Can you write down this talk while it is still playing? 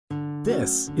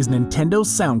This is Nintendo's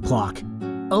sound clock,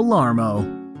 Alarmo,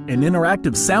 an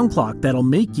interactive sound clock that'll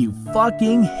make you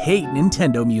fucking hate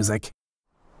Nintendo music.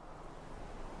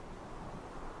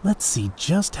 Let's see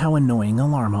just how annoying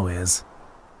Alarmo is.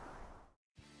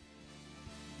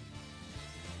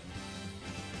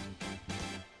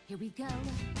 Here we go.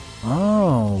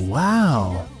 Oh,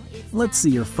 wow. Let's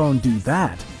see your phone do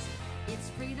that.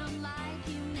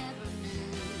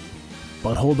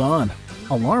 But hold on,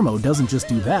 Alarmo doesn't just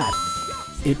do that.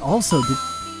 It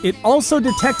also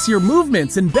detects your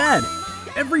movements in bed.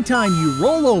 Every time you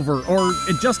roll over or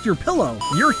adjust your pillow,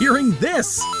 you're hearing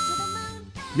this.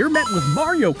 You're met with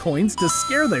Mario coins to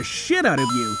scare the shit out of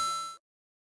you.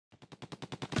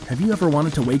 Have you ever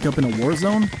wanted to wake up in a war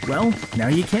zone? Well, now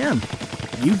you can.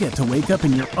 You get to wake up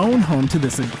in your own home to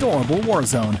this adorable war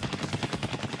zone.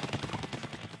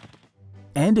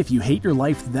 And if you hate your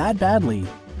life that badly,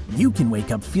 you can wake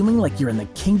up feeling like you're in the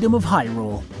kingdom of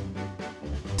Hyrule.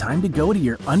 Time to go to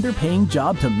your underpaying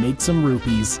job to make some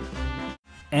rupees.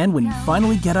 And when you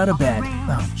finally get out of bed,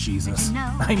 oh Jesus,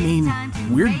 I mean,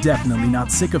 we're definitely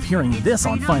not sick of hearing this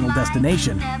on Final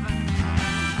Destination.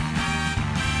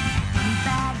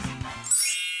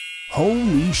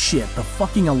 Holy shit, the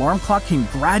fucking alarm clock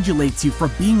congratulates you for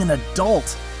being an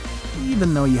adult,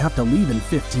 even though you have to leave in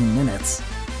 15 minutes.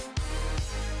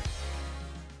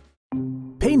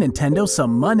 Pay Nintendo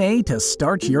some money to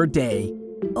start your day.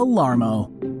 Alarmo.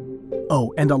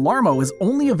 Oh, and Alarmo is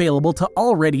only available to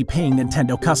already paying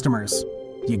Nintendo customers.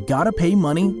 You gotta pay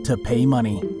money to pay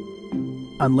money.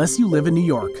 Unless you live in New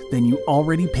York, then you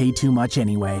already pay too much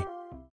anyway.